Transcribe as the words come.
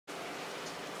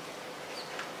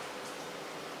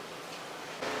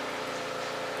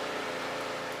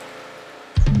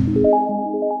No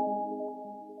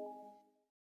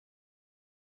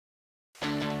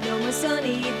more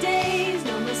sunny days,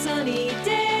 no more sunny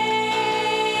days.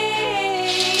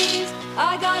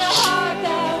 I got a heart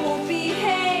that won't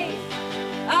behave.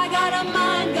 I got a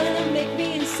mind gonna make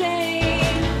me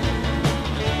insane.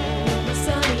 No more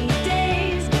sunny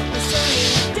days, no more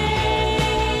sunny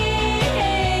days.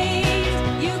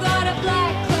 You got a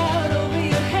black cloud over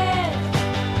your head.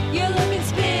 You're looking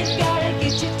spit, gotta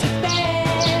get you to bed.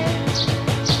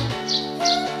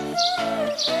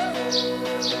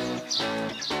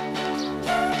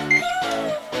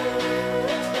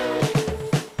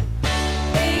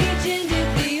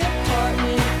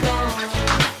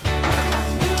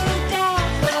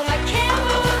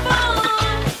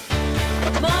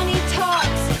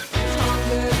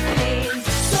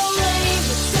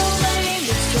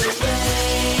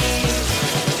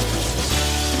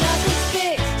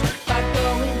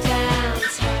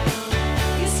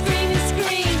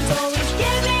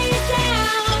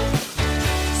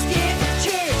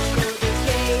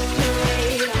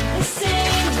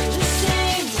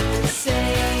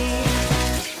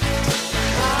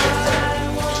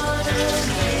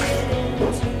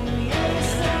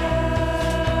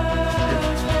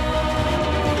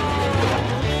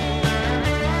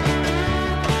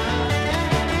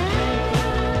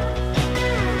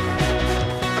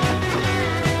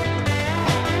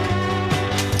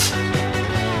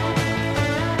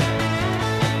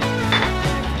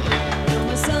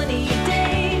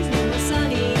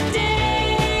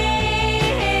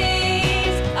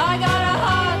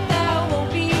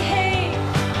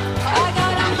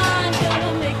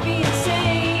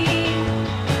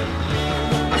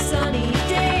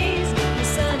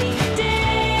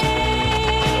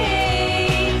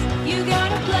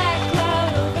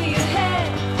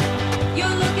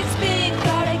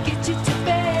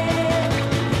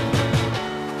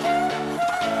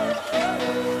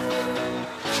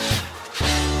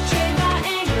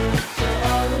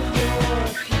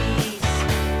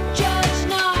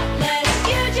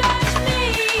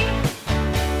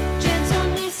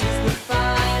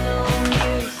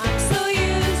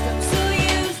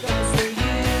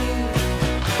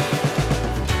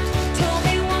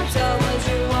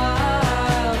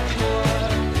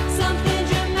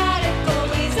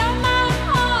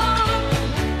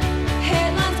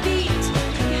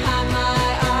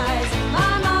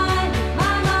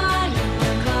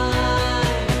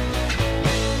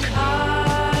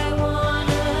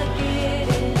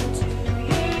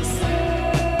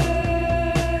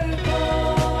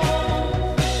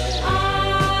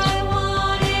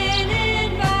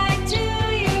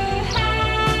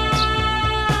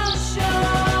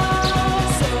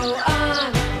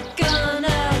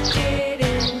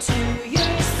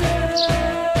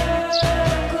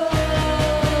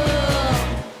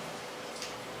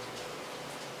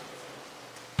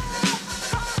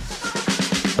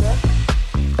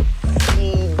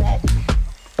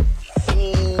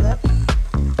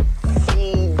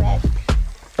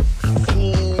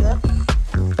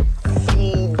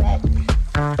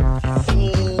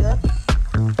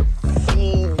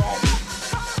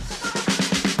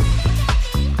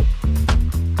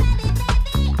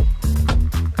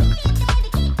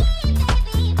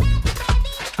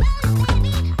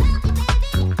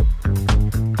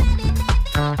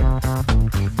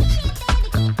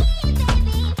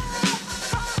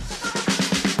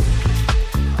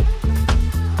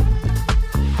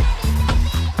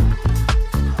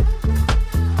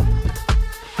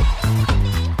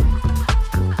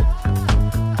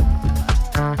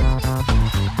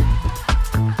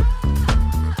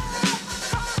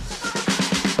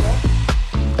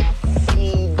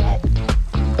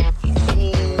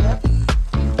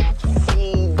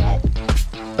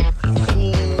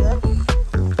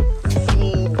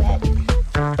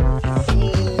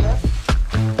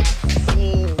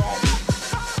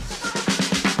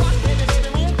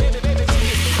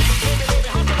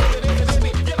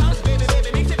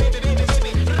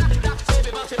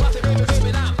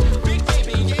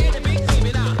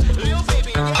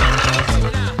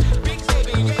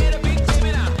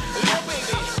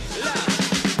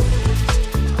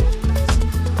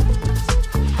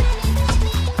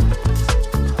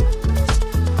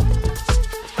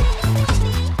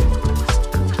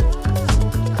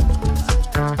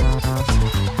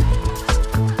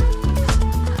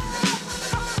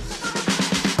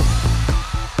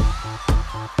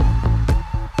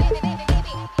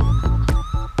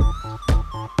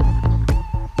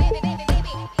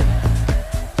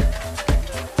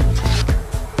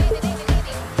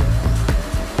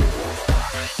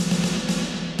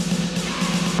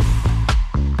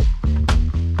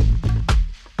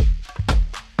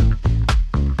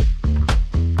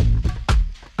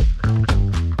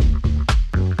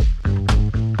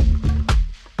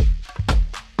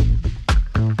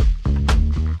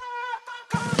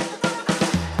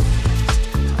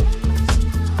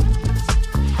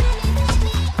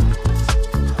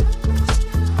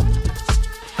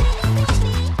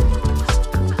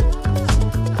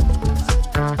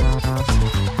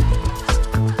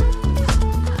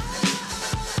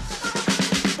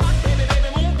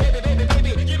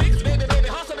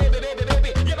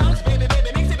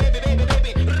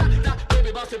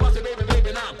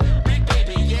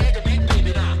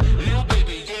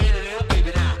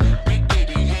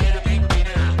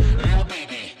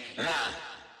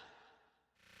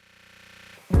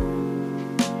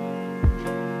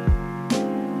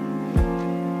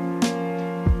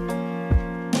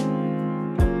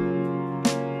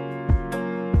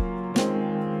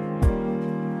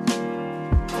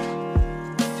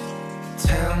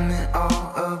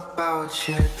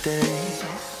 about your day,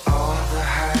 all the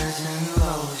highs and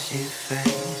lows you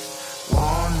face.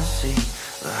 Wanna see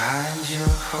behind your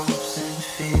hopes and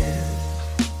fears.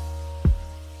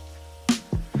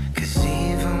 'Cause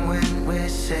even when we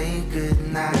say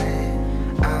goodnight,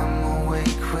 I'm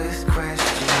awake with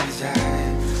questions I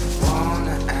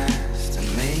wanna ask to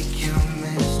make your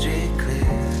mystery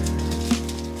clear.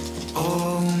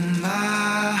 Oh,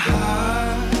 my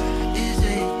heart is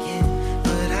aching,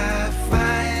 but I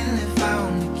finally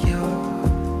found the cure.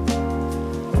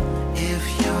 If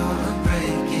you're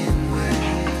breaking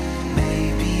well,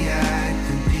 maybe I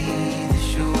could be the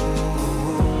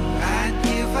shore. I'd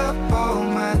give up all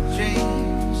my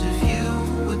dreams if you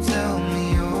would tell me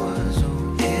yours.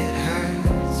 Oh, it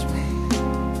hurts me.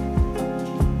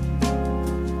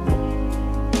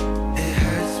 It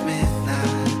hurts me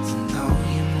not to know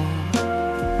you more.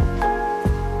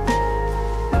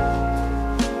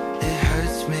 It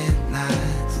hurts me not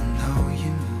to know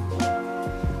you more.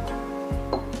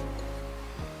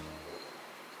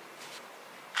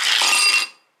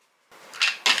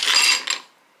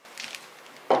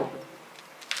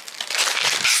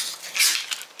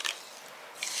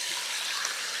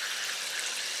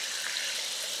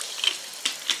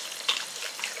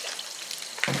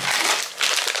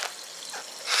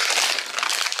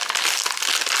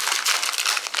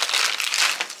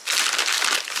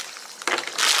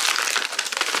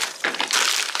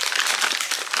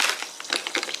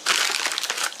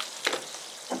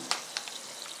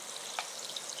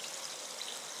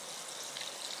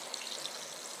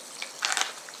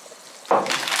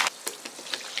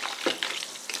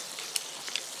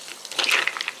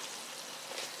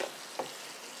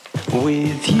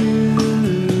 With you,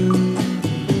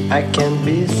 I can't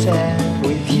be sad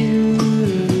with you.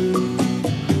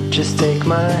 Just take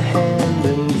my hand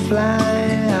and fly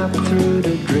up through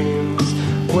the dreams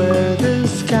where the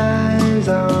skies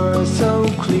are so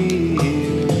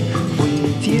clear.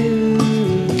 With you,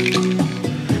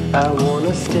 I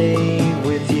wanna stay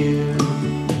with you.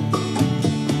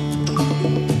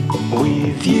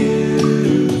 With you,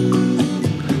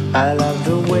 I love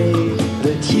the way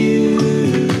that you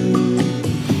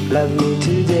love me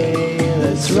today.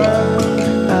 Let's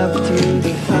run up through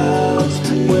the clouds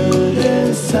where the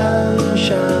sun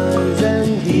shines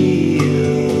and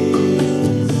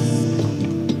heals.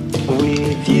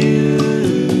 With you,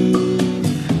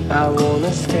 I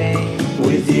wanna stay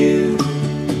with you.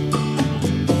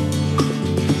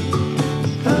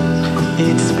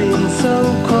 It's been so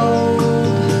cold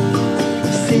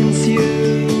since you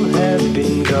have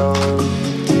been gone.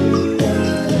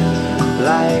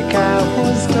 Like I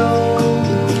was told,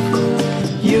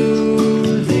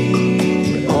 you're the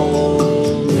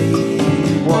only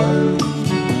one.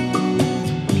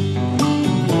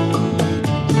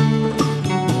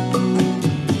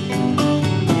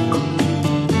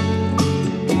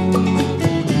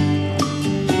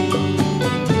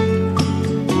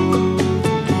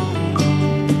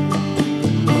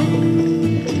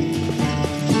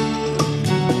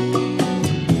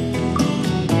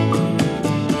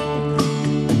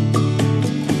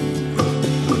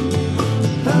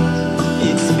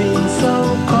 It's been so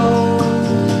cold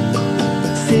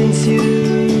since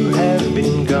you have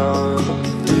been gone.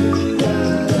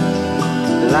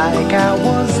 Like I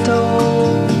was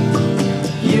told,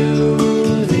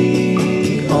 you're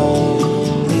the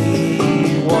only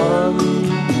one.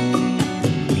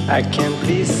 I can't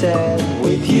be sad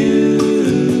with you.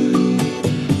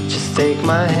 Just take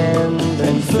my hand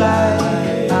and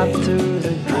fly up through